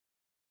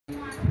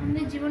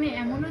আমাদের জীবনে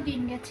এমনও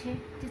দিন গেছে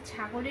যে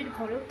ছাগলের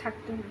ঘরেও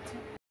থাকতে হয়েছে।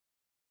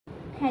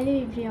 হ্যালো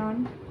এভরিওয়ান,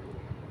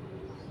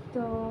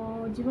 তো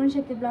জীবন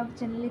সাথী ব্লগ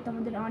চ্যানেলে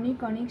তোমাদের অনেক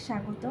অনেক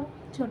স্বাগত।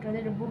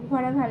 ছোটদের বুক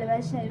ভরা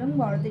ভালোবাসা এবং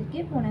বড়দেরকে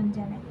প্রণাম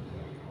জানাই।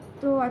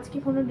 তো আজকে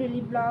কোনো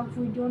ডেলি ব্লগ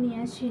ভিডিও নিয়ে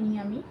আসিনি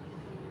আমি,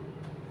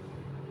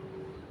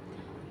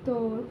 তো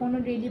কোনো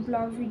ডেলি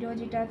ব্লগ ভিডিও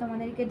যেটা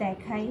তোমাদেরকে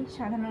দেখাই,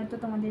 সাধারণত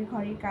তোমাদের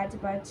ঘরের কাজ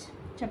বাজ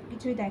সব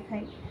কিছুই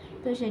দেখাই,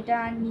 তো সেটা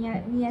আর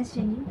নিয়ে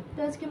আসিনি। তো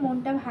আজকে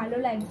মনটা ভালো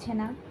লাগছে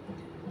না,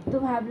 তো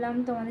ভাবলাম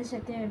তোমাদের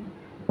সাথে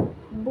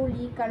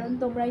বলি, কারণ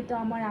তোমরাই তো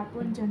আমার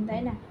আপনজন,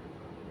 তাই না?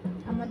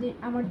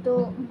 আমার তো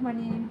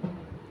মানে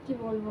কি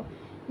বলবো,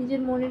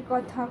 নিজের মনের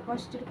কথা,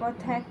 কষ্টের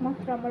কথা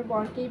একমাত্র আমার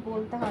বরকেই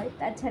বলতে হয়,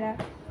 তাছাড়া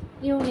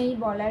কেউ নেই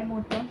বলার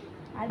মতো।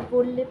 আর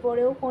বললে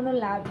পরেও কোনো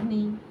লাভ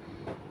নেই,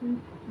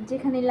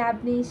 যেখানে লাভ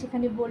নেই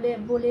সেখানে বলে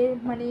বলে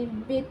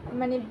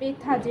মানে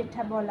বেথা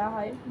যেটা বলা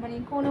হয়, মানে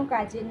কোনো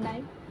কাজের নাই।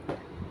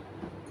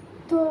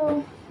 তো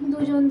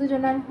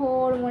দুজনার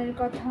ওর মনের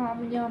কথা,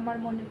 আমিও আমার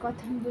মনের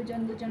কথা,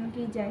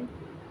 দুজনকেই যাই,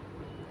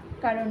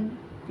 কারণ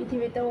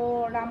পৃথিবীতে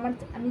ওর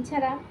আমি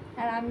ছাড়া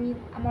আর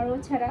আমারও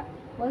ছাড়া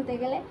বলতে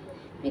গেলে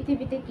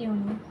পৃথিবীতে কেউ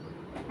নেই।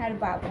 আর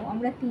বাবু,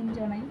 আমরা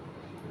তিনজনাই।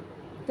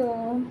 তো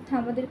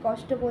আমাদের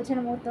কষ্ট বোঝার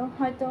মতো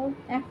হয়তো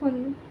এখন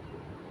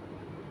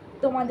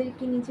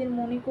তোমাদেরকে নিজের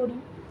মনে করি,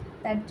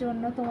 তার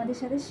জন্য তোমাদের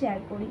সাথে শেয়ার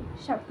করি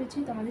সব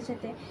কিছুই তোমাদের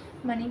সাথে,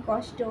 মানে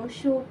কষ্ট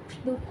সুখ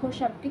দুঃখ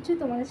সব কিছু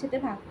তোমাদের সাথে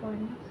ভাগ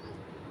করি।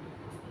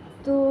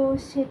 তো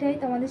সেটাই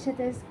তোমাদের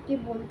সাথে আজকে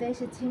বলতে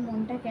এসেছি,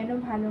 মনটা কেন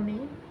ভালো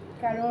নেই।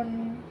 কারণ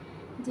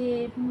যে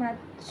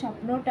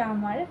স্বপ্নটা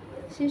আমার,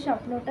 সেই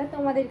স্বপ্নটা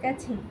তোমাদের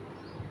কাছে,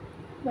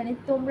 মানে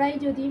তোমরাই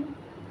যদি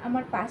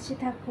আমার পাশে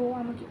থাকো,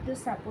 আমাকে একটু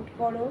সাপোর্ট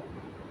করো,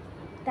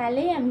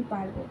 তাহলেই আমি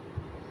পারবো।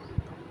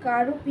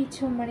 কারো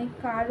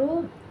কারো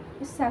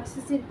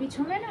সাকসেসের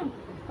পিছনে না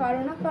কারো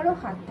না কারো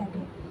হাত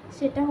থাকে,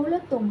 সেটা হলো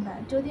তোমরা।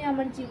 যদি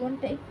আমার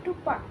জীবনটা একটু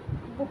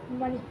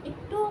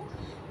একটু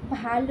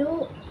ভালো,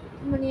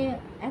 মানে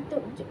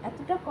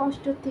এতটা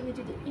কষ্টর থেকে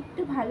যদি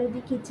একটু ভালো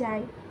দিকে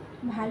যায়,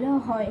 ভালো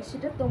হয়,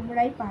 সেটা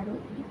তোমরাই পারো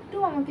একটু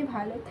আমাকে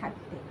ভালো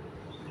থাকতে।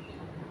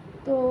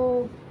 তো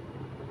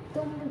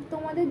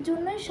তোমাদের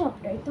জন্যই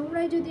সবটাই।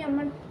 তোমরাই যদি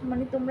আমার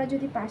তোমরা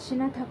যদি পাশে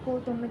না থাকো,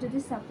 তোমরা যদি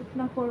সাপোর্ট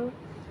না করো,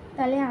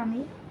 তাহলে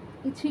আমি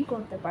কিছুই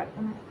করতে পারবো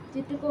না।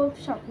 যেটুকু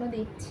স্বপ্ন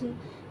দেখছি,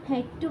 হ্যাঁ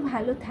একটু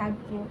ভালো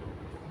থাকবো,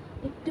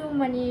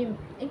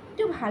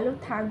 একটু ভালো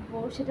থাকবো,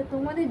 সেটা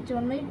তোমাদের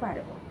জন্যই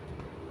পারবো।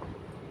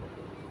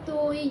 তো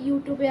এই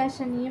ইউটিউবে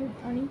আসা নিয়ে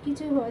অনেক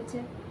কিছুই হয়েছে,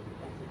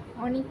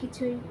 অনেক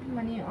কিছুই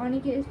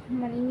অনেকে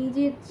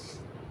নিজের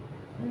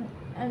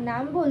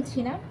নাম বলছি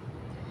না,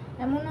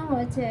 এমনও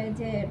হয়েছে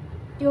যে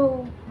কেউ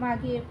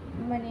মাকে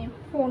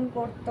ফোন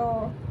করতো,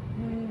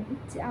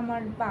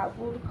 আমার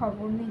বাবুর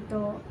খবর নিত।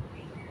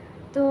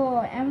 তো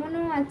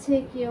এমনও আছে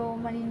কেউ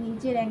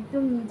নিজের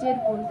একদম নিজের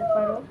বলতে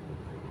পারো।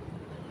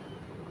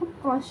 খুব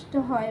কষ্ট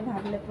হয়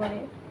ভাবলে পরে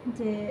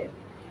যে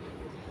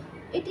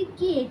এটি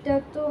কি, এটা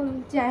তো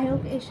যাই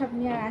হোক, এসব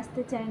নিয়ে আর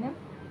আসতে চাই না।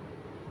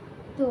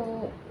 তো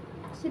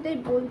সেটাই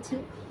বলছি,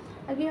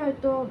 আগে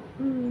হয়তো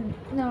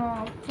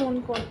ফোন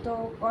করতো,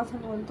 কথা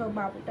বলতো,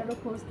 বাবুটারও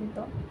খোঁজ নিত,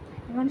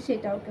 এখন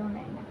সেটাও কেউ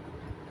নেয় না।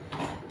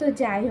 তো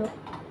যাই হোক,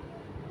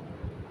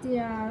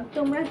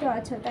 তোমরা তো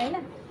আছো, তাই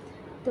না?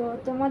 তো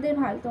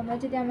তোমরা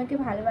যদি আমাকে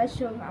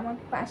ভালোবাসো, আমার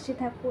পাশে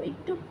থাকো,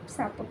 একটু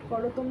সাপোর্ট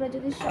করো, তোমরা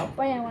যদি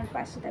সবাই আমার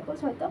পাশে থাকো,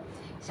 হয়তো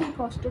সেই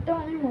কষ্টটাও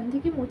আমি মন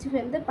থেকে মুছে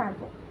ফেলতে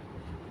পারবো।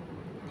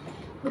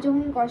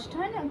 যখন কষ্ট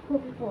হয় না,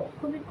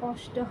 খুবই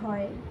কষ্ট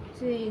হয়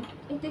যে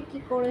এটা কি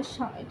করে,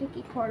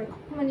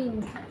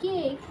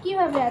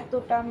 কীভাবে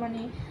এতটা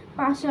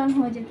পাষাণ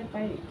হয়ে যেতে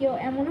পারে। কেউ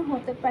এমনও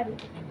হতে পারে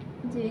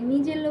যে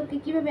নিজের লোককে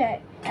কীভাবে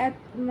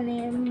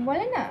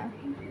বলে না।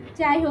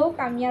 যাই হোক,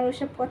 আমি আর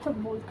ওসব কথা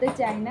বলতে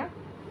চাই না।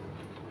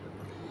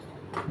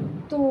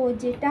 তো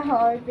যেটা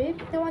হবে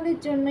তোমাদের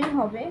জন্যই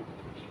হবে।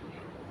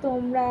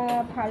 তোমরা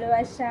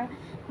ভালোবাসা,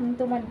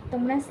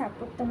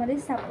 তোমাদের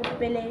সাপোর্ট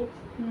পেলে,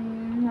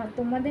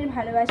 তোমাদের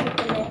ভালোবাসা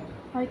পেলে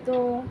হয়তো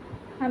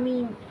আমি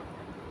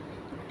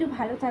একটু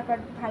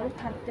ভালো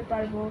থাকতে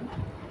পারবো।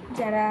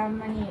 যারা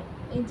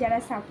যারা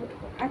সাপোর্ট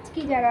আজকে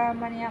যারা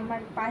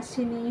আমার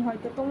পাশে নেই,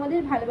 হয়তো তোমাদের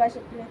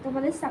ভালোবাসা পেলে,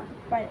 তোমাদের সাপোর্ট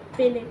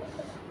পেলে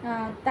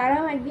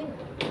তারাও একদিন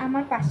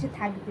আমার পাশে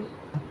থাকবে,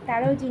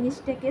 তারাও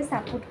জিনিসটাকে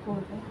সাপোর্ট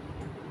করবে।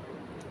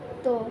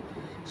 তো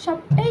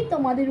সবটাই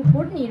তোমাদের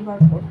উপর নির্ভর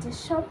করছে,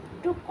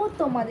 সবটুকু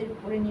তোমাদের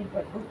উপরে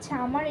নির্ভর করছে।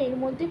 আমার এর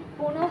মধ্যে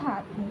কোনো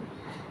হাত নেই।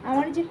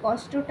 আমার যে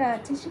কষ্টটা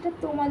আছে সেটা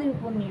তোমাদের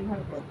উপর নির্ভর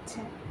করছে।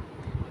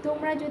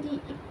 তোমরা যদি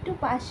একটু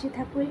পাশে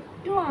থাকো,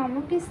 একটু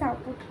আমাকে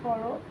সাপোর্ট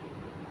করো,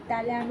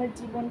 তাহলে আমার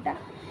জীবনটা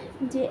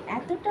যে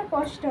এতটা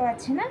কষ্ট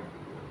আছে না,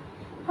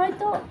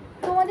 হয়তো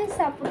তোমাদের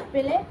সাপোর্ট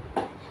পেলে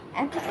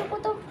এতটুকু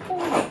তো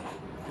কমবে,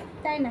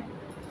 তাই না?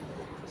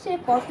 সে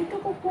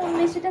কতটুকু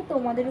কমবে সেটা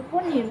তোমাদের উপর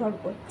নির্ভর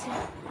করছে।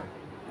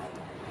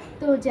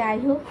 তো যাই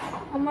হোক,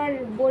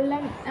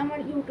 আমার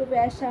ইউটিউবে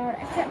আসার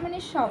একটা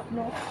স্বপ্ন,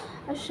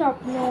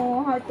 স্বপ্ন,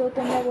 হয়তো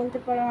তোমরা বলতে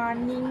পারো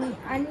আর্নিং।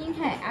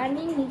 হ্যাঁ,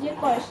 আর্নিং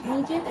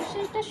নিজের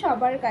সেটা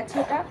সবার কাছে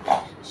এটা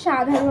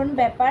সাধারণ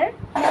ব্যাপার,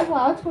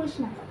 আওয়াজ করিস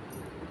না।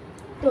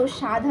 তো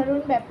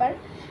সাধারণ ব্যাপার,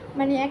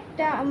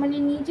 মানে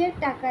নিজের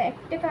টাকা 1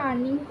 টাকা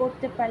আর্নিং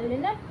করতে পারলে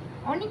না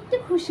অনেকটা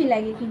খুশি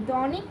লাগে, কিন্তু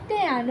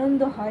অনেকটাই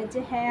আনন্দ হয় যে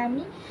হ্যাঁ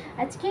আমি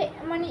আজকে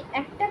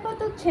 1 টাকা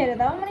তো ছেড়ে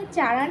দাও,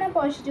 4 আনা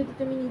পয়সা যদি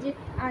তুমি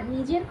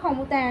নিজের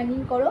ক্ষমতায় আর্নিং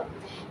করো,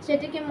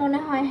 সেটাকে মনে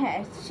হয় হ্যাঁ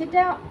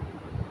সেটা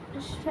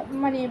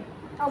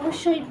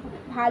অবশ্যই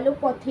ভালো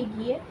পথে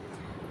গিয়ে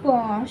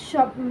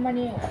সব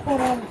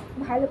কোনো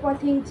ভালো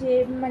পথে যে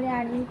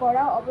আর্নিং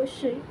করা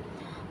অবশ্যই।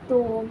 তো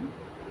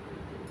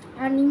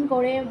আর্নিং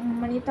করে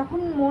তখন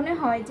মনে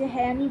হয় যে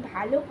হ্যাঁ আমি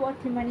ভালো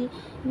পথে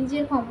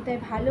নিজের ক্ষমতায়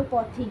ভালো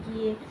পথে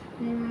গিয়ে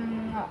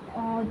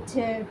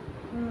হচ্ছে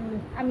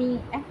আমি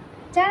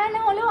 4 আনা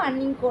হলেও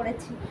আর্নিং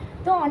করেছি।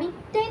 তো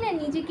অনেকটাই না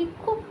নিজেকে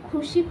খুব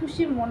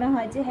খুশি মনে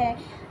হয় যে হ্যাঁ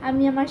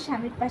আমি আমার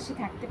স্বামীর পাশে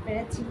থাকতে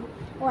পেরেছি।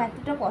 ও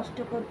এতটা কষ্ট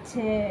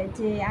করছে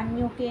যে আমি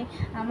ওকে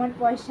আমার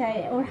পয়সায়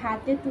ওর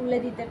হাতে তুলে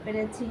দিতে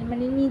পেরেছি,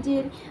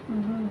 নিজের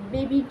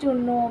বেবির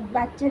জন্য,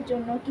 বাচ্চার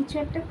জন্য কিছু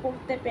একটা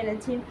করতে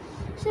পেরেছি।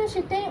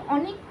 সেটাই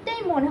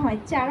অনেকটাই মনে হয়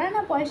 4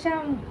 আনা পয়সা,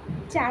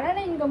 4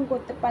 আনা ইনকাম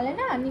করতে পারলে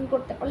না, আর্নিং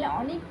করতে পারলে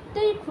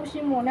অনেকটাই খুশি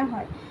মনে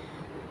হয়।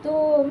 তো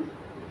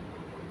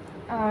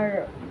আর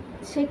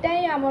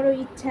সেটাই আমারও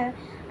ইচ্ছা।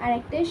 আর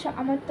একটাই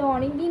আমার তো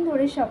অনেক দিন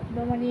ধরে স্বপ্ন,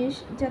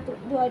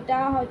 এটা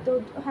হয়তো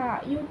হ্যাঁ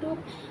ইউটিউব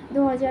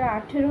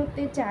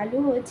 2018-তে চালু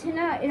হয়েছে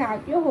না, এর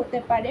আগেও হতে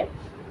পারে।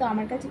 তো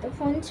আমার কাছে তো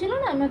ফোন ছিল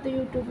না, আমি তো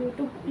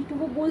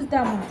ইউটিউবও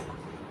বুঝতাম না।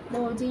 তো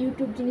যে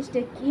ইউটিউব জিনিসটা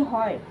কি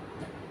হয়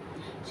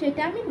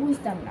সেটা আমি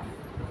বুঝতাম না।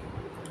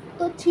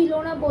 তো ছিল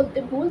না বলতে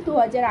ভুল,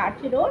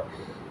 2018-র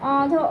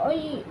ওই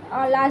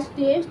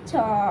লাস্টে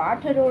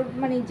 18-র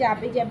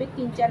যাবে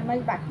 3-4 মাস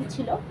বাকি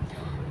ছিল,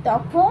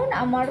 তখন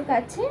আমার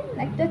কাছে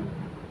একটা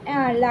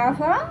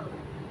লাভা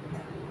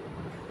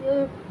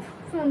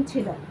ফোন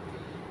ছিল,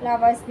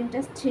 লাভা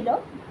স্ক্রিনটাচ ছিল।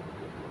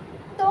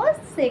 তো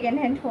সেকেন্ড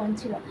হ্যান্ড ফোন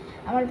ছিল,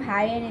 আমার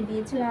ভাই এনে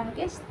দিয়েছিল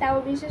আমাকে। তাও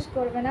বিশ্বাস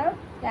করবে না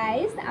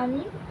গাইস,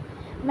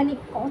 আমি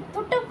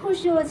কতটা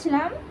খুশি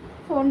হয়েছিলাম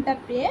ফোনটা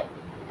পেয়ে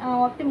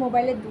একটা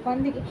মোবাইলের দোকান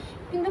থেকে।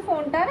 কিন্তু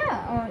ফোনটা না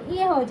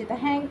হয়ে যেত,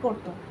 হ্যাং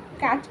করতো,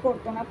 কাজ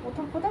করতো না।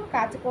 প্রথম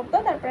কাজ করতো,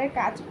 তারপরে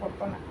কাজ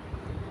করতো না।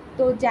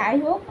 তো যাই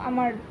হোক,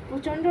 আমার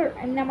প্রচণ্ড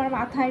আমার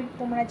মাথায়,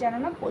 তোমরা জানো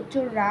না,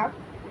 প্রচুর রাগ,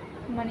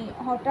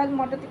 হঠাৎ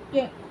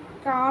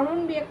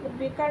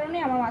বেকারণে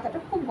আমার মাথাটা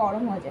খুব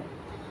গরম হয়ে যায়।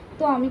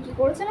 তো আমি কি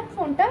করেছিলাম,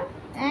 ফোনটা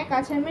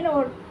কাছে মেরে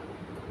ওর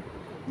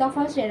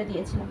দফা ছেড়ে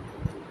দিয়েছিলাম।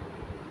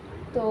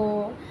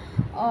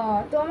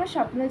 তো আমার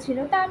স্বপ্ন ছিল,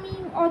 তা আমি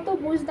অত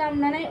বুঝতাম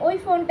না, ওই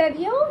ফোনটা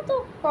দিয়েও তো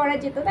করা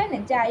যেত, তাই না?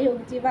 যাই হোক,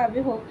 যেভাবে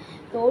হোক,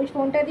 তো ওই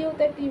ফোনটা দিয়েও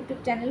তো একটা ইউটিউব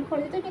চ্যানেল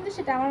খোলা যেত, কিন্তু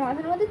সেটা আমার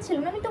মাথার মধ্যে ছিল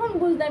না, আমি তখন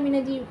বুঝতামই না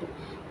যে ইউটিউব।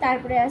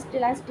 তারপরে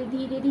লাস্টে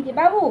ধীরে ধীরে,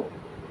 বাবু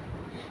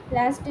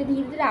লাস্টে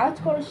ধীরে ধীরে, আওয়াজ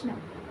করিস না,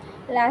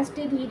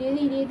 লাস্টে ধীরে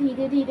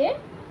ধীরে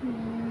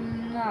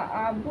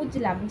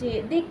বুঝলাম, যে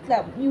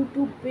দেখলাম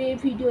ইউটিউবে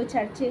ভিডিও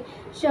ছাড়ছে,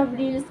 সব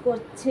রিলস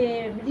করছে,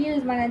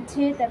 রিলস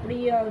বানাচ্ছে, তারপরে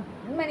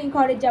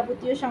ঘরের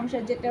যাবতীয়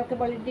সংসার যেটাকে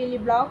বলে ডেলি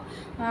ব্লগ,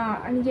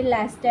 নিজের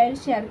লাইফস্টাইল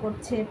শেয়ার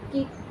করছে,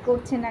 কী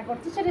করছে না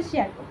করছে সেটা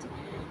শেয়ার করছে।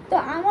 তো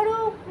আমারও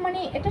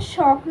এটা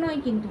শখ নয়,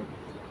 কিন্তু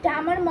এটা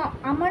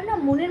আমার না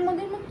মনের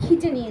মধ্যে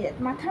খিচে নিয়ে যায়,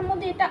 মাথার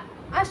মধ্যে এটা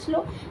আসলো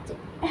যে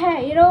হ্যাঁ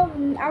এরাও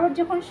আবার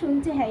যখন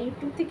শুনছে হ্যাঁ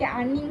ইউটিউব থেকে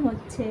আর্নিং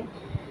হচ্ছে,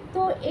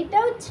 তো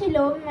এটাও ছিল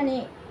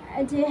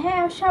যে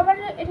হ্যাঁ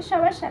এটা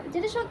সবার সাথে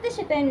যেটা সত্যি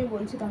সেটাই আমি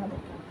বলছি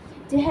তোমাদেরকে,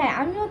 যে হ্যাঁ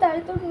আমিও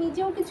তাহলে তো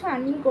নিজেও কিছু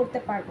আর্নিং করতে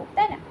পারবো,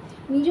 তাই না?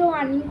 নিজেও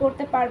আর্নিং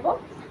করতে পারবো,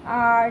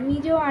 আর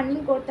নিজেও আর্নিং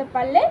করতে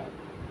পারলে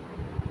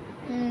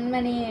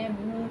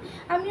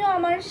আমিও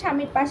আমার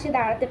স্বামীর পাশে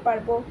দাঁড়াতে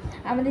পারবো।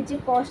 আমাদের যে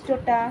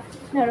কষ্টটা,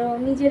 ধরো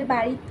নিজের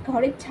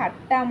ঘরের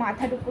ছাদটা,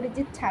 মাথার উপরে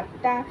যে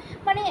ছাদটা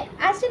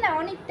আসে না,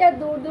 অনেকটা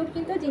দূর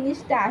কিন্তু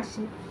জিনিসটা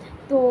আসে।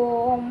 তো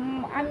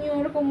আমি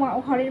ওরকম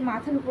ঘরের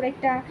মাথার উপরে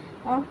একটা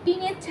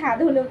টিনের ছাদ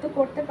হলেও তো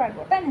করতে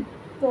পারবো, তাই না?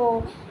 তো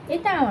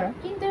এটা আমার,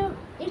 কিন্তু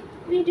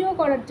ভিডিও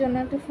করার জন্য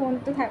একটা ফোন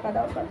তো থাকা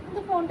দরকার,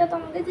 কিন্তু ফোনটা তো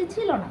আমাদের যে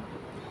ছিল না।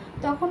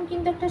 তখন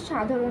কিন্তু একটা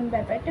সাধারণ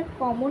ব্যাপার, একটা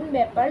কমন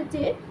ব্যাপার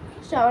যে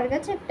সবার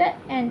কাছে একটা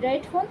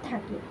অ্যান্ড্রয়েড ফোন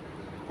থাকে,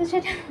 তো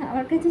সেটা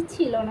আমার কাছে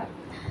ছিল না।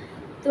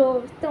 তো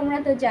তোমরা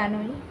তো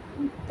জানোই,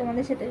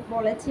 তোমাদের সাথে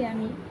বলেছি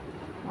আমি,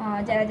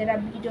 যারা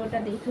ভিডিওটা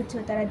দেখেছো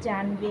তারা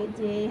জানবে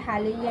যে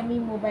হালেই আমি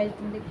মোবাইল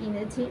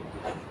কিনেছি।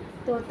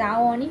 তো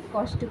তাও অনেক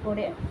কষ্ট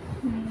করে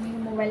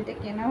মোবাইলটা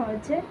কেনা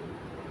হয়েছে।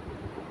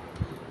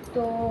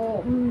 তো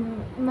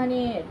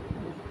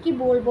কি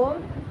বলবো,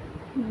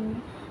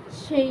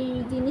 সেই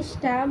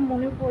জিনিসটা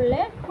মনে পড়লে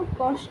খুব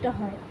কষ্ট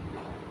হয়।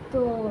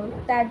 তো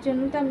তার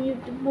জন্য তো আমি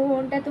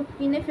ফোনটা তো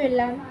কিনে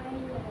ফেললাম,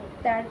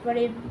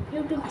 তারপরে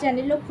ইউটিউব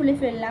চ্যানেলও খুলে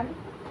ফেললাম।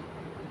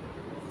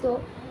 তো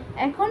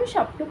এখন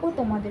সবটুকু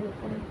তোমাদের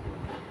উপরে,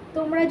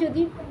 তোমরা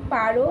যদি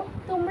পারো,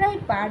 তোমরাই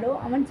পারো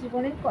আমার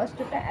জীবনের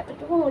কষ্টটা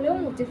এতটুকু হলেও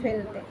মুছে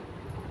ফেলতে।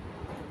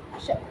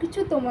 সব কিছু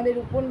তোমাদের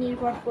উপর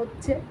নির্ভর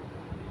করছে,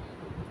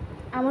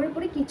 আমার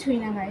উপরে কিছুই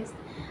না গাইস।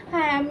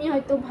 হ্যাঁ, আমি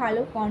হয়তো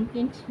ভালো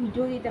কন্টেন্ট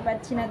ভিডিও দিতে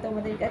পারছি না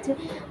তোমাদের কাছে,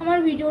 আমার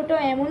ভিডিওটা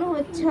এমনও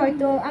হচ্ছে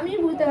হয়তো আমি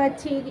বুঝতে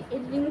পারছি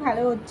এডিটিং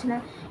ভালো হচ্ছে না,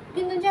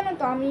 কিন্তু জানো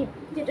তো আমি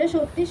যেটা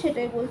সত্যি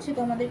সেটাই বলছি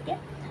তোমাদেরকে,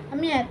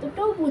 আমি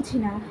এতটাও বুঝি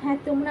না। হ্যাঁ,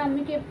 তোমরা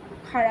আমাকে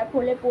খারাপ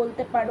হলে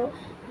বলতে পারো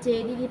যে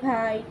দিদি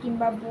ভাই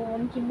কিংবা বোন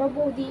কিংবা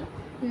বৌদি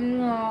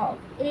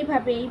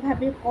এইভাবে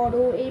এইভাবে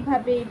করো,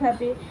 এইভাবে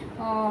এইভাবে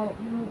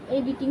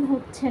এডিটিং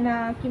হচ্ছে না,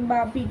 কিংবা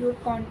ভিডিওর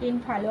কন্টেন্ট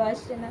ভালো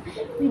আসছে না,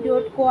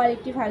 ভিডিওর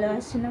কোয়ালিটি ভালো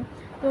আসছে না,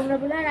 তোমরা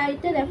বলে। আর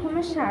এইটা দেখো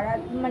আমার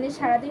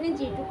সারাদিনে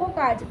যেটুকু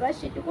কাজ বা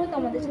সেটুকু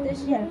তোমাদের সাথে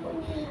শেয়ার করি।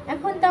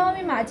 এখন তাও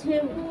আমি মাঝে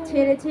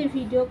ছেড়েছি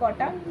ভিডিও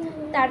কটা,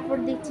 তারপর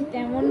দেখছি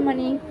তেমন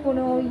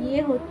কোনো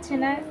হচ্ছে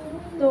না,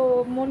 তো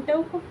মনটাও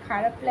খুব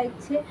খারাপ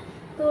লাগছে।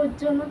 তো ওর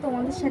জন্য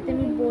তোমাদের সাথে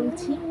আমি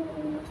বলছি,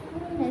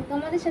 হ্যাঁ,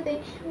 তোমাদের সাথে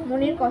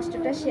মনের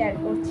কষ্টটা শেয়ার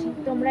করছি।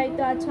 তোমরাই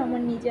তো আছো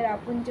আমার নিজের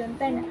আপনজন,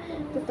 তাই না?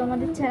 তো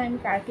তোমাদের ছাড়া আমি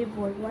কাকে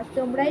বলবো, আর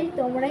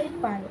তোমরাই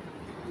পারো।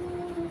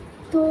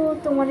 তো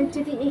তোমাদের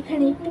যদি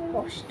এখানে একটু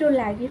কষ্ট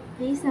লাগে,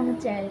 প্লিজ আমার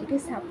চ্যানেলটিকে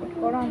সাপোর্ট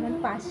করো, আমার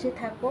পাশে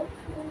থাকো।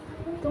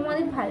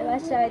 তোমাদের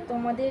ভালোবাসায়,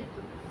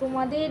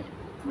 তোমাদের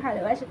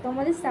ভালোবাসা,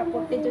 তোমাদের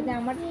সাপোর্টে যদি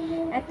আমার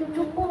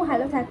এতটুকু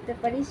ভালো থাকতে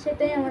পারি,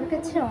 সেটাই আমার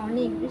কাছে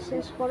অনেক,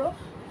 বিশ্বাস করো,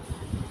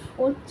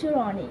 প্রচুর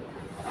অনেক।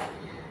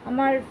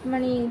 আমার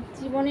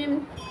জীবনে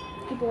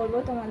কি বলবো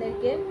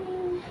তোমাদেরকে,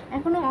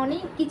 এখনও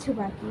অনেক কিছু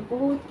বাকি,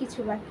 বহুত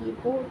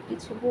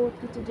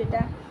কিছু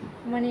যেটা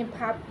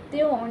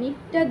ভাবতেও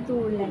অনেকটা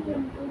দূর লাগে।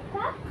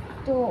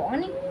 তো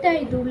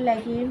অনেকটাই দূর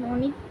লাগে,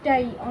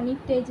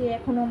 অনেকটাই যে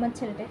এখনও আমার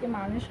ছেলেটাকে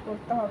মানুষ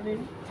করতে হবে,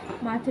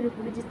 মাথার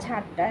উপরে যে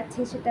ছাদটা আছে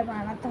সেটা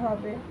বানাতে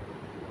হবে।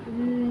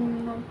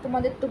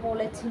 তোমাদের তো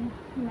বলেছি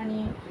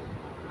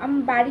আমি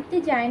বাড়িতে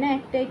যাই না,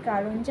 একটাই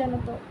কারণ জানো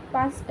তো,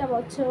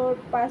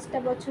 5টা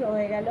বছর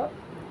হয়ে গেল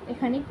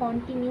এখানে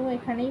কন্টিনিউ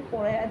এখানেই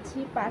পড়ে আছি,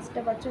 5টা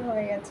বছর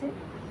হয়ে গেছে।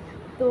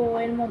 তো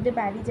এর মধ্যে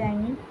বাড়ি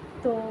যাইনি।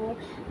 তো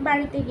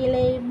বাড়িতে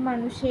গেলে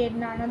মানুষের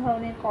নানা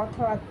ধরনের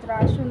কথাবার্তা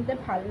শুনতে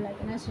ভালো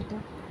লাগে না, সেটা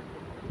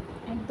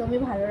একদমই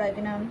ভালো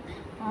লাগে না।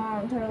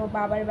 ধরো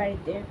বাবার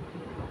বাড়িতে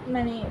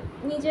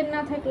নিজের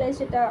না থাকলে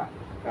সেটা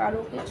কারো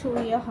কিছু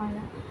হয়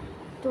না।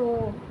 তো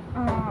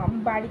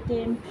বাড়িতে,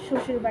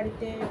 শ্বশুর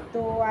বাড়িতে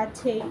তো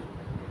আছেই,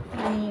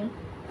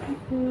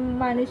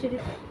 মানুষের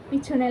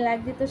পিছনে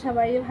লাগতে তো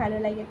সবারই ভালো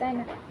লাগে, তাই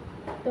না?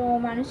 তো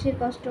মানুষের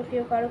কষ্ট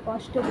কেউ কারো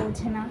কষ্ট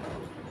বোঝে না।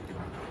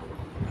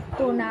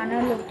 তো নানা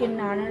লোকের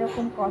নানা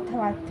রকম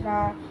কথাবার্তা,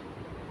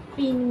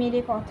 পিন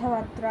মেরে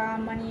কথাবার্তা,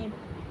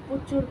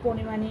 প্রচুর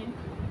পরিমাণে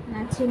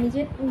আছে।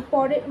 নিজের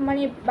পরে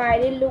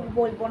বাইরের লোক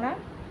বলবো না,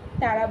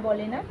 তারা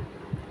বলে না,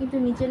 কিন্তু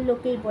নিজের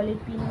লোকেই বলে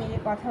পিন মেরে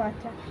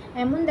কথাবার্তা,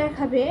 এমন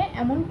দেখাবে,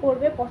 এমন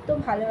করবে, কত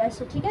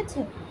ভালোবাসে, ঠিক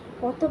আছে,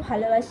 কত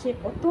ভালোবাসে,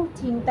 কত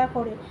চিন্তা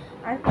করে,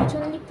 আর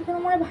পিছন দিক থেকে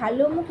তোমার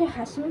ভালো মুখে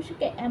হাসি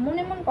মুখে এমন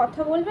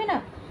কথা বলবে না।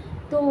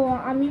 তো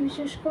আমি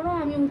বিশেষ করে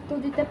আমি উত্তর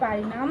দিতে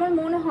পারি না, আমার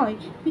মনে হয়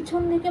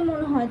পিছন দিকে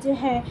মনে হয় যে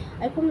হ্যাঁ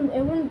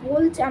এমন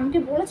বলছে, আমাকে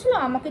বলেছিল,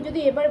 আমাকে যদি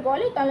এবার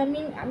বলে তাহলে আমি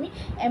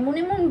এমন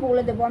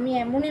বলে দেবো,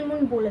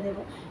 বলে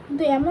দেবো।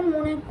 কিন্তু এমন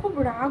মনে খুব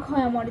রাগ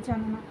হয় আমার,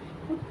 জানো না,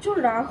 প্রচুর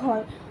রাগ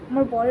হয়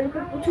আমার, বরের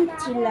উপর প্রচুর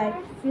চিল্লায়।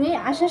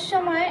 আসার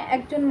সময়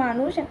একজন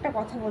মানুষ একটা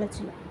কথা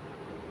বলেছিল,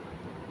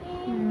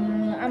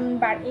 আমি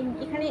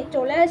এখানে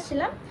চলে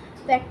আসছিলাম,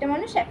 তো একটা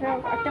মানুষ একটা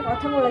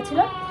কথা বলেছিল,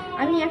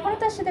 আমি এখনও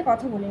তার সাথে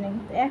কথা বলি না,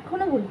 কিন্তু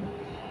এখনও বলবো,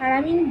 আর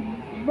আমি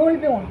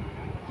বলবেও না।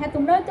 হ্যাঁ,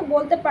 তোমরা হয়তো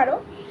বলতে পারো,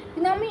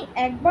 কিন্তু আমি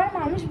একবার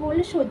মানুষ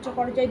বললে সহ্য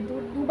করা যায়,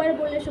 দুবার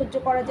বললে সহ্য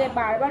করা যায়,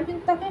 বারবার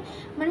কিন্তু তাকে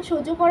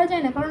সহ্য করা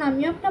যায় না, কারণ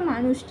আমিও একটা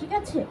মানুষ, ঠিক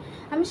আছে?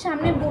 আমি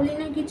সামনে বলি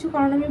না কিছু,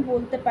 কারণ আমি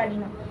বলতে পারি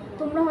না।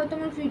 তোমরা হয়তো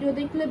আমার ভিডিও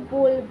দেখলে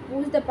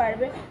বুঝতে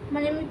পারবে,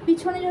 আমি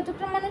পিছনে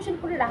যতটা মানুষের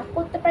উপরে রাগ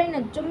করতে পারি না,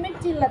 জমে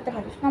চিল্লাতে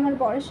পারি, আমার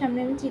বরের সামনে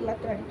আমি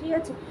চিল্লাতে পারি, ঠিক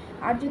আছে?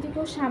 আর যদি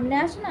কেউ সামনে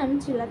আসে না, আমি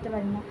চিল্লাতে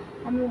পারি না।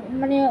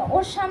 আমি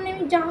ওর সামনে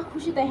আমি যা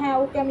খুশি তাই, হ্যাঁ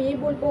ওকে আমি এই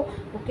বলবো,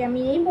 ওকে আমি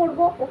এই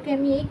বলবো, ওকে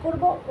আমি এই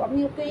করবো, আমি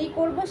ওকে এই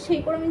করবো, সেই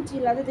করে আমি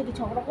চিল্লাতে থাকি,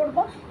 ঝগড়া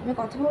করবো, আমি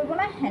কথা বলবো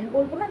না, হ্যান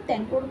বলবো না,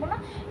 ত্যান করবো না,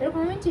 এরকম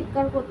আমি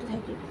চিৎকার করতে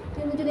থাকি।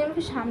 কিন্তু যদি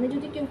আমাকে সামনে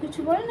যদি কেউ কিছু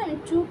বলে না, আমি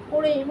চুপ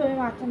করে এইভাবে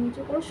মাথা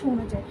নিচু করে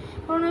শুনে যাই,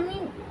 কারণ আমি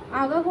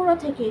আগাগোড়া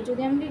থেকে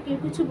যদি আমাকে কেউ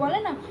কিছু বলে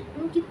না,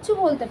 আমি কিচ্ছু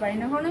বলতে পারি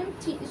না, কারণ আমি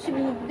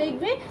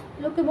দেখবে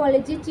লোকে বলে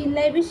যে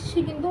চিল্লাই বেশি সে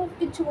কিন্তু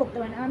কিচ্ছু করতে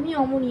পারে না, আমি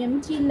অমনি, আমি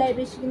চিল্লাই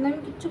বেশি কিন্তু আমি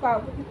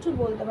কাউকে কিচ্ছু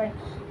বলতে পারি না।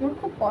 আমার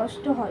খুব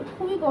কষ্ট হয়,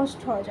 খুবই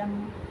কষ্ট হয়, জানো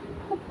না,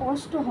 খুব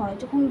কষ্ট হয়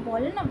যখন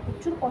বলে না,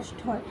 প্রচুর কষ্ট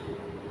হয়।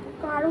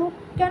 কারো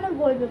কেন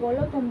বলবে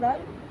বলো তোমরা,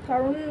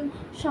 কারণ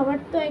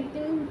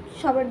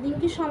সবার দিন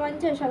কি সমান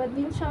যায়, সবার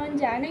দিন সমান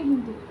যায় না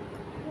কিন্তু।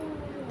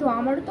 তো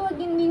আমারও তো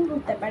দিন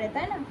ঘুরতে পারে,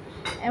 তাই না?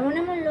 এমন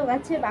লোক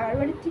আছে বাবার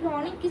বাড়ির থেকে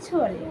অনেক কিছু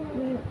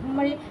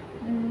বলে,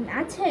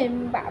 আছে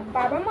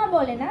বাবা মা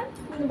বলে না,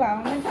 কিন্তু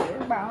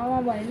বাবা মা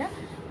বলে না,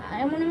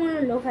 এমন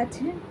লোক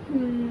আছে।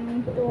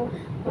 তো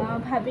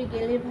ভাবে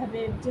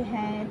যে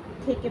হ্যাঁ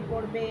থেকে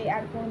পড়বে,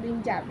 আর কোনোদিন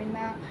যাবে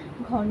না,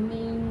 ঘর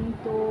নেই,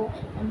 তো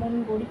এমন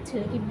গরিব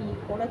ছেলেকে বিয়ে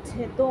করেছে,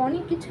 তো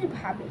অনেক কিছুই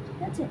ভাবে, ঠিক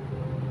আছে?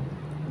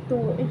 তো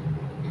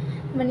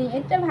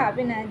এটা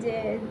ভাবে না যে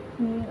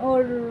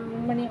ওর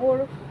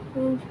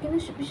কিন্তু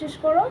বিশেষ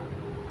করো,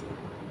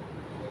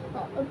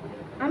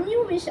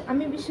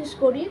 আমি বিশ্বাস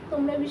করি,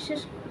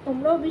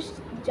 তোমরাও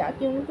যা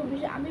কেউ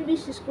আমি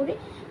বিশ্বাস করি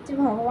যে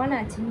ভগবান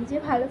আছে। নিজে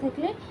ভালো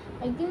থাকলে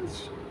একদিন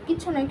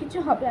কিছু না কিছু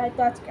হবে।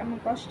 হয়তো আজকে আমার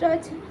কষ্ট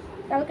আছে,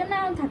 কালকে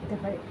নাও থাকতে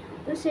পারে।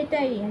 তো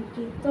সেটাই আর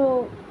কি। তো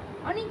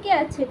অনেকে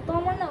আছে, তো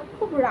আমার না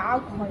খুব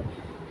রাগ হয়,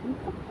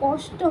 খুব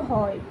কষ্ট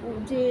হয়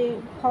যে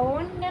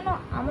ভগবান কেন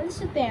আমাদের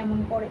সাথে এমন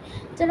করে,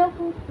 যারা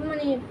খুব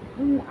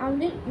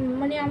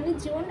আমাদের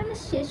জীবনটা না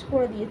শেষ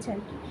করে দিয়েছে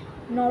আর কি,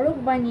 নরক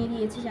বানিয়ে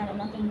দিয়েছে জানো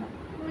না তোমরা,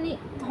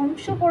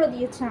 ধ্বংস করে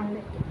দিয়েছে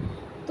আমাদেরকে।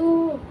 তো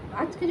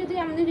আজকে যদি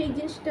আমাদের এই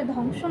জিনিসটা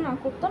ধ্বংস না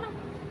করতো না,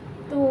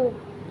 তো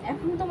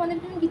এখন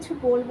তোমাদেরকে আমি কিছু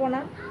বলবো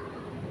না,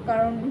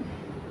 কারণ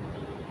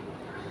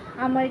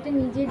আমার এটা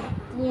নিজের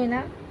নিয়ে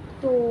না।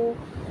 তো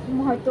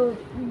হয়তো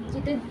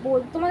যেটা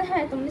তোমাদের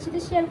তোমাদের সাথে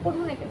শেয়ার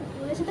করবো না কেন,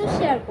 তোমাদের সাথেও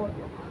শেয়ার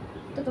করবো।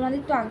 তো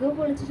তোমাদের তো আগেও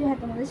বলেছি যে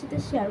তোমাদের সাথে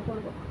শেয়ার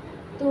করবো।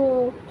 তো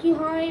কি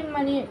হয়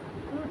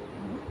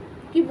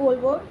কি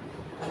বলবো,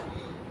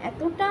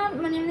 এতটা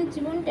আমাদের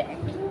জীবনটা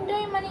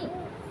এতটাই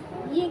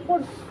ইয়ে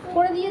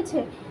করে দিয়েছে,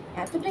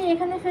 এতটাই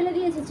এখানে ফেলে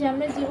দিয়েছে যে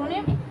আমরা জীবনে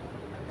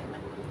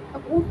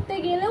উঠতে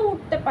গেলেও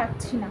উঠতে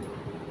পারছি না।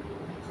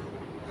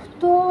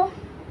 তো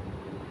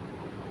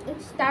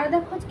তারা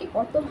দেখো আজকে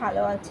কত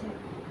ভালো আছে,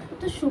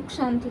 কত সুখ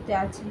শান্তিতে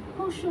আছে,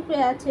 খুব সুখে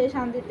আছে,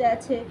 শান্তিতে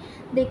আছে।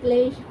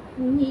 দেখলেই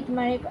হিট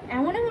মারে।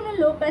 এমন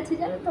লোক আছে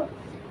জানো তো,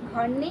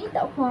 ঘর নেই,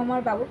 তখন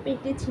আমার বাবু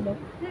পেটে ছিল।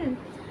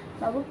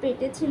 বাবু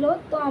পেটে ছিল,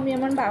 তো আমি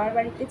আমার বাবার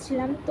বাড়িতে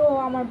ছিলাম। তো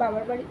আমার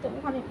বাবার বাড়িতে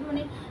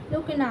ওখানে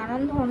লোকে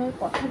নানান ধরনের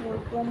কথা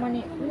বলতো,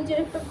 নিজের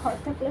একটা ঘর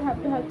থাকলে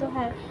ভাবলে হয়তো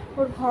হ্যাঁ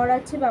ওর ঘর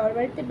আছে, বাবার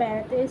বাড়িতে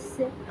বেড়াতে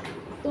এসছে।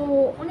 তো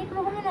অনেক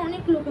রকমের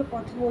অনেক লোকে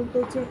কথা বলতো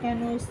যে কেন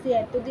এসছে,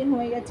 এতদিন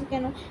হয়ে গেছে,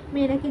 কেন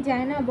মেয়েরা কি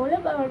যায় না বলে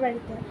বাবার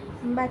বাড়িতে,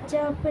 বাচ্চা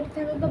পেটে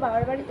থাকলে তো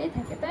বাবার বাড়িতেই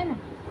থাকে, তাই না?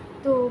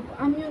 তো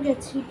আমিও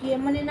গেছি গিয়ে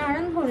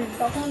নানান ধরনের।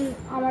 তখন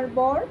আমার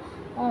বর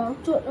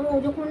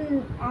যখন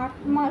 8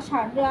 মাস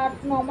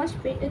 8-9 মাস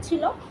পেটে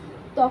ছিল,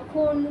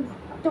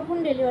 তখন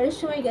ডেলিভারির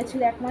সময়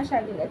গেছিলো, 1 মাস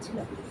আগে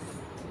গেছিলো।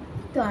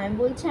 তো আমি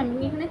বলছি আমি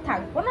এখানে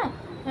থাকবো না,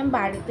 আমি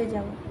বাড়িতে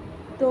যাব।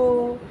 তো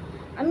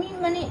আমি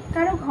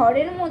কারো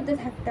ঘরের মধ্যে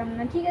থাকতাম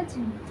না, ঠিক আছে,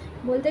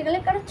 বলতে গেলে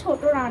কারো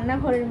ছোট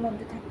রান্নাঘরের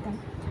মধ্যে থাকতাম।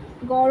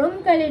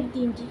 গরমকালের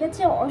দিন, ঠিক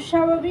আছে,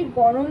 অস্বাভাবিক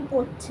গরম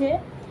পড়ছে,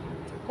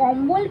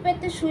 কম্বল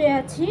পেতে শুয়ে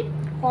আছি,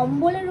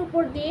 কম্বলের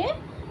উপর দিয়ে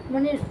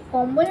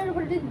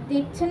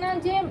দেখছে না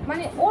যে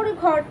ওর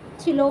ঘর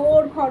ছিল,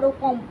 ওর ঘরও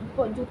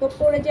জুতো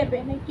পরে যাবে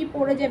না কি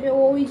পরে যাবে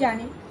ওই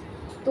জানে।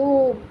 তো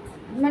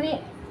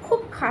খুব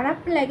খারাপ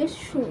লাগে,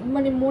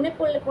 মনে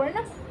পড়লে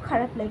না খুব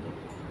খারাপ লাগে।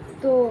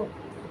 তো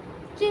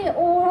যে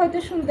ও হয়তো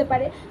শুনতে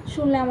পারে,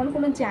 শুনলে আমার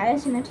কোনো যায়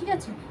আসে না, ঠিক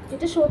আছে,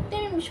 এটা সত্যি,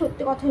 আমি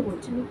সত্যি কথাই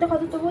বলছি, মিথ্যা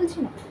কথা তো বলছি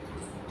না।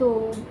 তো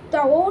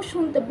তা ও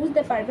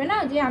বুঝতে পারবে না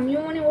যে আমিও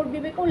ওর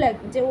বিবেকেও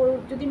লাগবে, যে ওর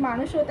যদি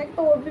মানুষ হয়ে থাকে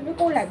তো ওর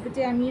বিবেকেও লাগবে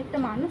যে আমি একটা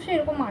মানুষ,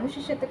 এরকম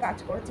মানুষের সাথে কাজ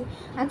করেছি,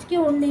 আজকে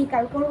ওর নেই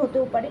কালকে ওর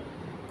হতেও পারে।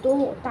 তো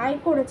তাই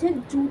করেছে,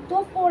 জুতো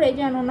পরে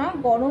যেন না,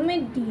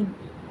 গরমের দিন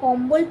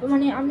কম্বল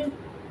আমি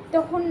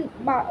তখন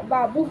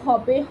বাবু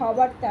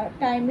হবার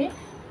টাইমে,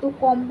 তো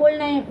কম্বল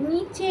নাই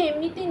নিচে,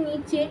 এমনিতে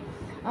নিচে।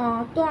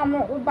 তো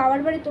আমার ওর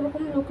বাবার বাড়িতে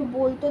ওরকম লোকে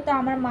বলতো, তা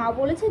আমার মা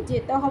বলেছে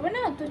যেতে হবে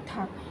না, তুই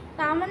থাক।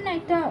 তা আমার না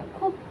একটা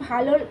খুব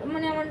ভালো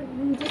আমার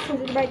নিজের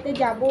শ্বশুর বাড়িতে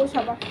যাবো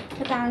সবার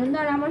সাথে আনন্দ,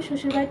 আর আমার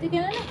শ্বশুর বাড়িতে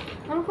গেলে না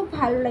আমার খুব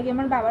ভালো লাগে,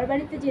 আমার বাবার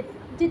বাড়িতে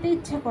যেতে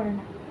ইচ্ছা করে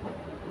না।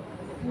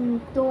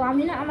 তো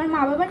আমি না, আমার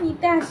মা বাবা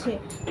নিতে আসে,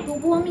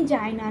 তবুও আমি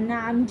যাই না,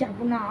 আমি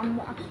যাবো না।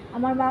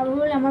 আমার বাবা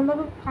বলে, আমার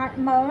বাবা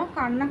মা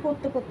কান্না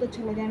করতে করতে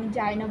চলে যায় আমি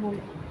যাই না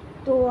বলে।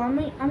 তো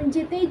আমি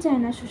যেতেই চাই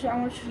না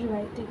আমার শ্বশুর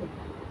বাড়ি থেকে।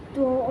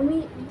 তো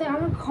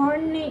আমার ঘর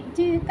নেই,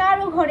 যে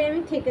কারো ঘরে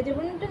আমি থেকে যাবো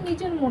না, এটা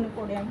নিজের মনে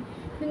করে আমি,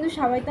 কিন্তু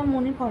সবাই তা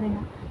মনে করে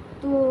না।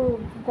 তো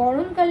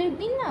গরমকালের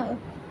দিন না,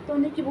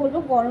 তোমাদের কী বলবো,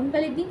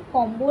 গরমকালের দিন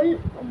কম্বল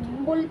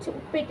বলছে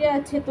পেটে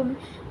আছে, তো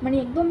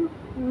একদম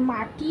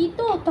মাটি,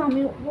 তো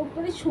আমি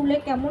ওপরে শুলে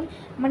কেমন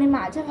মাঝে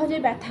মাঝে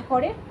ব্যথা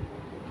করে।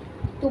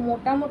 তো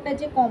মোটা মোটা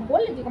যে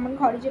কম্বল, যে আমার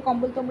ঘরে যে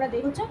কম্বল তোমরা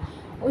দেখেছো,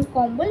 ওই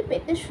কম্বল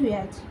পেতে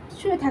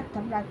শুয়ে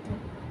থাকতাম রাত্রে।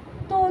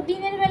 তো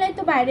দিনের বেলায়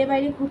তো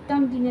বাইরে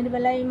ঘুরতাম, দিনের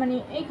বেলায়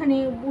এখানে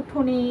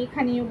উঠোনে,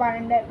 এখানে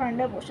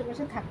বারান্দায় বসে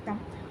বসে থাকতাম।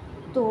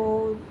 তো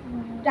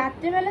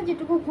রাত্রেবেলা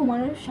যেটুকু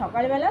ঘুমানো,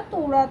 সকালবেলা তো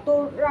ওরা তো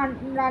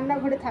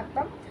রান্নাঘরে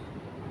থাকতাম,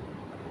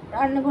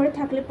 রান্নাঘরে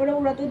থাকলে পরে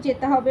ওরা তো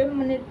যেতে হবে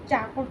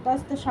চা করতে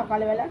আসতে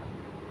সকালবেলা।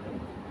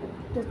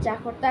 তো চা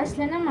করতে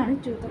আসলে না মানুষ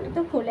জুতোটা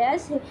তো খুলে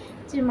আসে,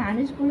 যে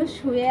মানুষগুলো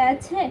শুয়ে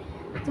আছে,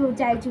 তো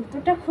যাই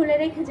জুতোটা খুলে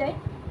রেখে যায়,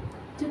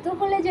 জুতো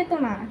খুলে যেত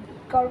না,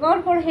 গড়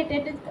করে হেঁটে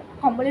হেঁটে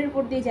কম্বলের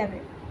উপর দিয়ে যাবে,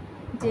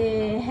 যে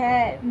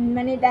হ্যাঁ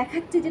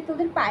দেখাচ্ছে যে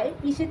তোদের পায়ে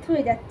পিষে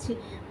থুয়ে যাচ্ছি,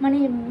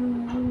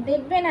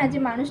 দেখবে না যে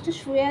মানুষটা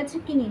শুয়ে আছে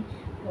কি নেই,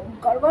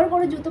 গড়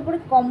করে জুতো পরে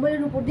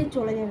কম্বলের উপর দিয়ে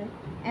চলে যাবে।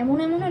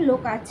 এমনও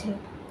লোক আছে।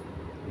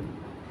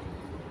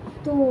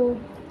 তো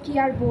কি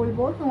আর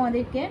বলবো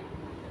তোমাদেরকে।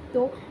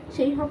 তো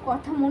সেই সব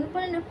কথা মনে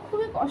পড়ে না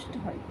খুবই কষ্ট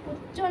হয়,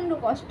 প্রচণ্ড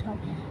কষ্ট হয়।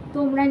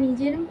 তোমরা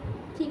নিজের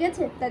ঠিক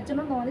আছে, তার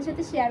জন্য তোমাদের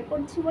সাথে শেয়ার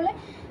করছি বলে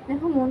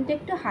দেখো মনটা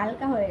একটু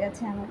হালকা হয়ে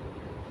গেছে আমার।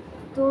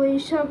 তো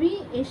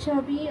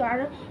এসবই আর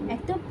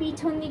এত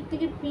পিছন দিক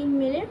থেকে পিন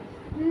মেরে,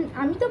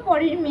 আমি তো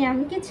পরের মেয়ে,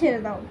 আমাকে ছেড়ে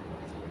দাও।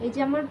 এই যে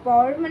আমার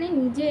বর মানে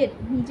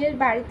নিজের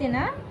বাড়িতে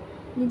না,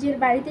 নিজের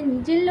বাড়িতে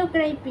নিজের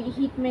লোকরাই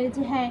হিট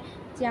মেরেছে। হ্যাঁ,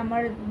 যে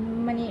আমার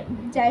মানে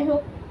যাই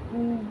হোক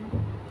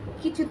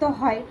কিছু তো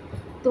হয়,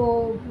 তো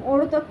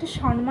ওরও তো একটা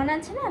সম্মান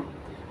আছে না।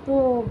 তো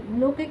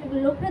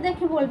লোকরা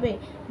দেখে বলবে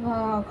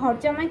ঘর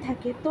জামাই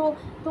থাকে, তো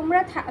তোমরা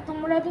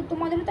তো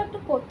তোমাদেরও তো একটা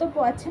কর্তব্য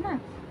আছে না,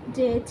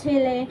 যে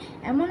ছেলে।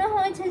 এমনও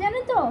হয়েছে জানো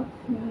তো,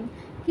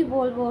 কি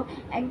বলবো,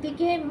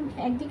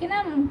 একদিকে না,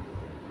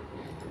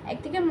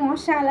 একদিকে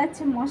মশাল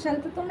আছে, মশাল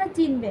তো তোমরা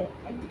চিনবে,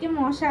 একদিকে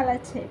মশাল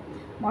আছে,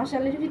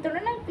 মশালের ভিতরে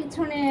না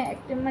পিছনে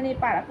একটা মানে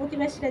পাড়া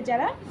প্রতিবেশীরা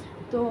যারা,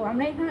 তো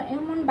আমরা এখানে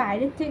এমন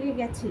বাইরের থেকে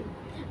গেছি,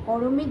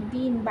 গরমের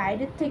দিন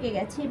বাইরের থেকে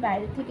গেছি,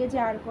 বাইরের থেকে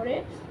যাওয়ার পরে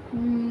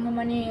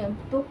মানে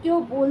তো কেউ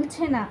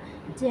বলছে না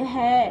যে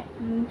হ্যাঁ,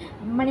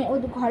 মানে ও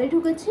ঘরে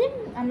ঢুকেছি,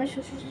 আমরা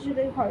শ্বশুর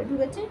শাশুড়ির ঘরে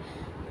ঢুকেছি,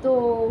 তো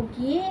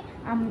গিয়ে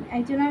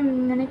একজন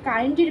মানে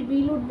কারেন্টের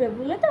বিল উঠবে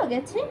বলে তো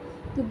গেছে,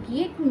 তো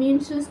গিয়ে মেন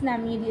সুইচ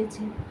নামিয়ে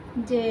দিয়েছে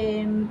যে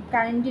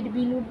কারেন্টের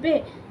বিল উঠবে,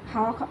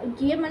 হাওয়া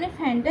গিয়ে মানে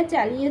ফ্যানটা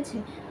চালিয়েছে,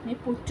 মানে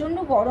প্রচণ্ড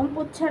গরম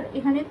পড়ছে, আর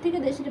এখানের থেকে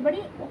দেশের বাড়ি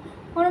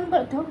গরম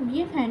করতে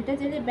গিয়ে ফ্যানটা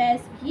চালিয়ে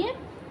ব্যাস গিয়ে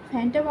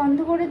ফ্যানটা বন্ধ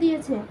করে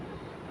দিয়েছে।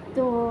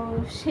 তো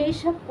সেই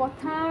সব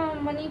কথা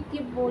মানে কি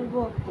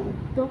বলবো,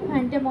 তো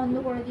ফ্যানটা বন্ধ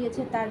করে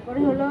দিয়েছে। তারপরে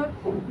হলো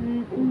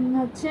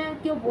হচ্ছে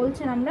কেউ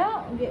বলছেন, আমরা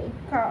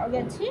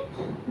গেছি,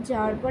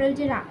 যাওয়ার পরে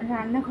যে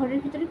রান্নাঘরের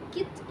ভিতরে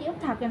কেউ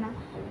থাকে না,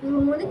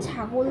 ওর মধ্যে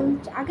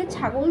আগে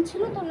ছাগল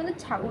ছিল, তো ওর মধ্যে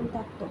ছাগল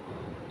থাকতো,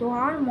 তো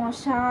আর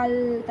মশাল,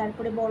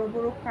 তারপরে বড়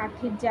বড়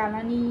কাঠের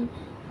জ্বালানি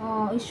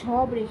এই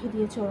সব রেখে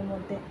দিয়েছে ওর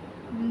মধ্যে।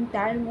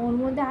 ওর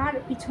মধ্যে আর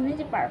পিছনে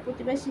যে পাড়া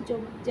প্রতিবেশী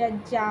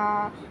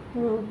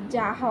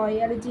যা হয়,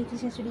 আর জেঠি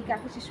শাশুড়ি,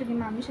 কাকি শাশুড়ি,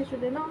 মামি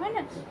শাশুড়ি না হয়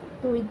না,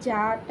 তো ওই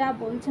যাটা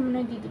বলছে, মানে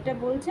ওই দিদিটা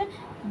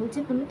বলছে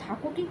তুমি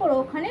থাকো কী করো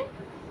ওখানে,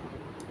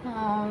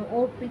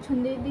 ওর পিছন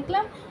দিয়ে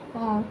দেখলাম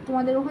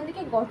তোমাদের ওখান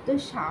থেকে গর্ত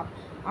সাপ,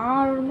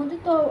 আর ওর মধ্যে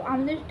তো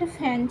আমাদের একটা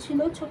ফ্যান ছিল,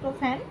 ছোট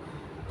ফ্যান,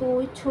 তো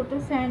ওই ছোটো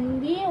ফ্যান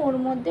দিয়ে ওর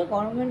মধ্যে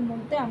গরমের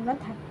মধ্যে আমরা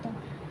থাকতাম,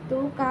 তো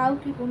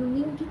কাউকে কোনো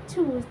দিন কিচ্ছু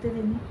বুঝতে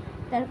দিইনি।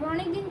 তারপর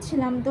অনেক দিন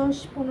ছিলাম,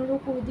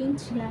 10-15-20 দিন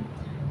ছিলাম,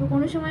 তো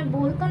কোনো সময়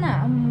বলতো না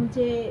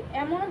যে,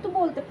 এমনও তো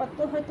বলতে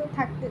পারতো হয়তো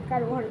থাকতে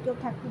কারো ঘরে কেউ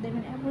থাকতে দেবে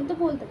না, এমনও তো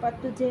বলতে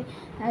পারতো যে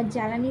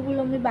জ্বালানিগুলো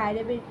আমি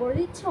বাইরে বের করে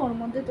দিচ্ছি, ওর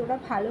মধ্যে তোরা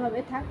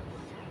ভালোভাবে থাক,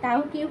 তাও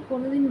কেউ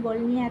কোনো দিন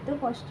বলেনি। এত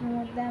কষ্টের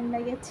মধ্যে আমরা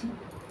গেছি,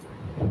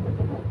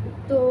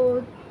 তো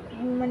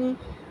মানে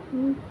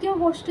কেউ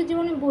কষ্ট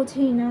জীবনে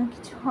বোঝেই না,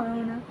 কিছু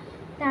হয়ও না।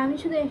 তা আমি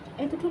শুধু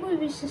এতটুকুই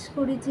বিশ্বাস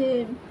করি যে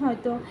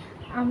হয়তো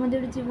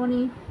আমাদের জীবনে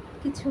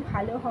কিছু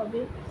ভালো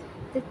হবে।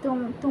 তো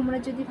তোমরা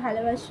যদি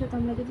ভালোবাসো,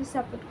 তোমরা যদি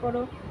সাপোর্ট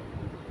করো,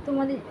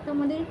 তোমাদের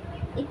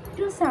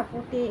একটু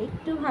সাপোর্টে,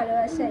 একটু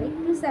ভালোবাসা,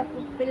 একটু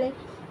সাপোর্ট পেলে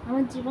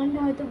আমার জীবনটা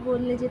হয়তো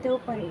বদলে যেতেও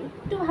পারে,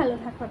 একটু ভালো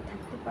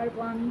থাকতে পারবো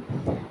আমি।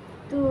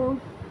 তো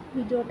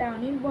ভিডিওটা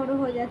অনেক বড়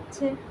হয়ে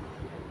যাচ্ছে,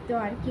 তো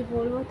আর কি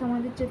বলবো,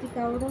 তোমাদের যদি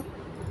কারোর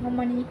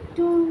মানে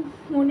একটু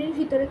মনের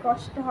ভিতরে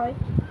কষ্ট হয়,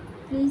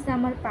 প্লিজ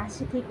আমার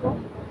পাশে থেকো,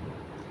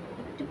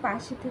 একটু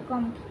পাশে থেকো,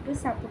 আমাকে একটু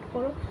সাপোর্ট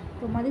করো।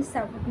 তোমাদের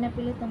সাপোর্ট না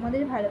পেলে,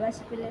 তোমাদের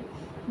ভালোবাসা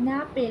না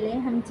পেলে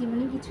আমি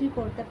জীবনে কিছুই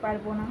করতে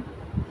পারবো না।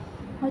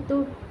 হয়তো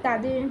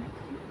তাদের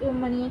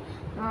মানে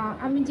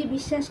আমি যে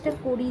বিশ্বাসটা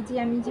করি যে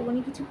আমি জীবনে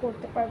কিছু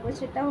করতে পারবো,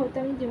 সেটা হয়তো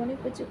আমি জীবনে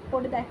কিছু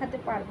করে দেখাতে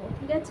পারবো,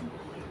 ঠিক আছে।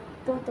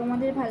 তো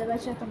তোমাদের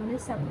ভালোবাসা, তোমাদের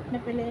সাপোর্ট না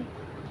পেলে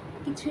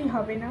কিছুই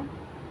হবে না,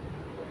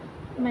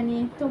 মানে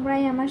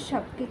তোমরাই আমার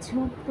সব কিছু,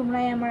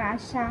 তোমরাই আমার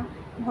আশা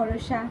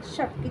ভরসা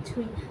সব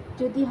কিছুই,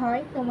 যদি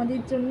হয় তোমাদের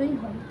জন্যই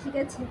হয়, ঠিক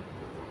আছে।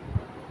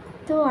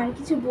 তো আর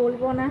কিছু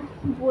বলবো না,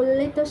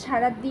 বললে তো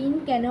সারা দিন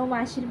কেন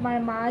মাসের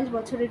মাস,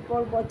 বছরের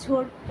পর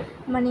বছর,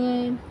 মানে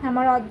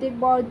আমার অর্ধেক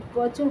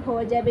বছর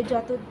হয়ে যাবে,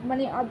 যত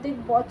মানে অর্ধেক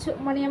বছর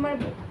মানে আমার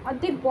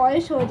অর্ধেক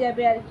বয়স হয়ে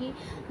যাবে আর কি,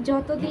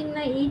 যতদিন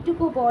না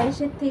এইটুকু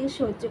বয়সের থেকে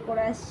সহ্য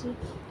করে আসছি,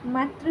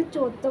 মাত্র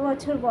 14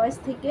 বছর বয়স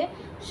থেকে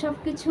সব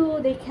কিছু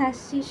দেখে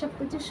আসছি, সব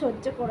কিছু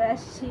সহ্য করে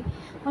আসছি।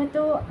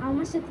 হয়তো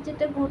আমার সাথে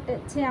যেটা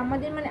ঘটেছে,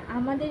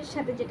 আমাদের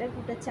সাথে যেটা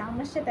ঘটেছে,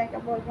 আমার সাথে একা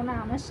বলবো না,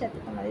 আমার সাথে,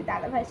 তোমাদের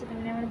দাদা ভাইয়ের সাথে,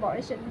 মানে আমার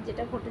বরের সাথে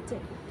যেটা ঘটেছে,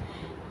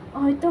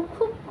 হয়তো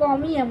খুব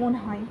কমই এমন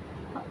হয়,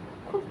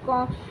 খুব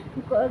কম।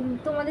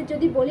 তোমাদের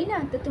যদি বলি না,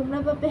 তো তোমরা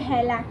ভাববে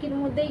হ্যাঁ লাকের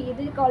মধ্যে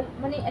এদের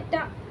মানে একটা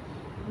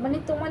মানে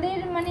তোমাদের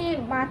মানে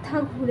মাথা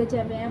ঘুরে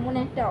যাবে, এমন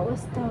একটা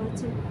অবস্থা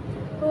হচ্ছে।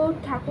 তো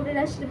ঠাকুরের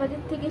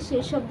আশীর্বাদের থেকে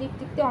সেসব দিক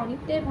থেকে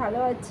অনেকটাই ভালো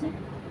আছি।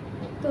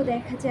 তো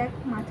দেখা যাক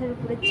মাথার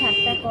উপরে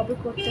ছাদটা কবে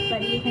করতে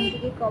পারি, এখান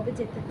থেকে কবে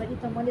যেতে পারি,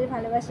 তোমাদের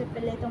ভালোবাসা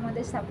পেলে,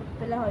 তোমাদের সাপোর্ট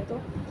পেলে হয়তো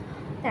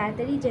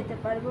তাড়াতাড়ি যেতে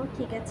পারবো,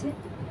 ঠিক আছে।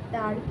 তা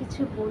আর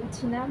কিছু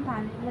বলছি না,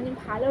 মানে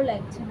ভালো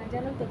লাগছে না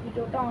জানো তো,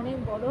 ভিডিওটা অনেক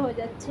বড় হয়ে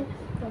যাচ্ছে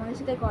তোমাদের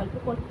সাথে গল্প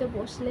করতে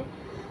বসলে,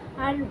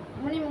 আর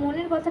মানে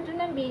মনের কথাটা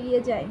না বেরিয়ে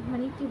যায়,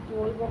 মানে কি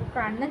বলবো,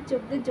 কান্নার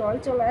চোখ দিয়ে জল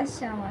চলে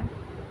আসছে আমার।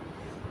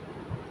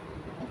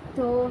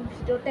 তো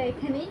ভিডিওটা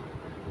এখানেই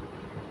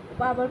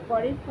আবার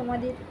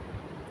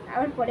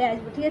পরে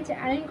আসবো, ঠিক আছে?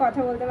 আর আমি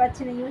কথা বলতে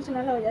পারছি না,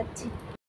 ইমোশনাল হয়ে যাচ্ছি।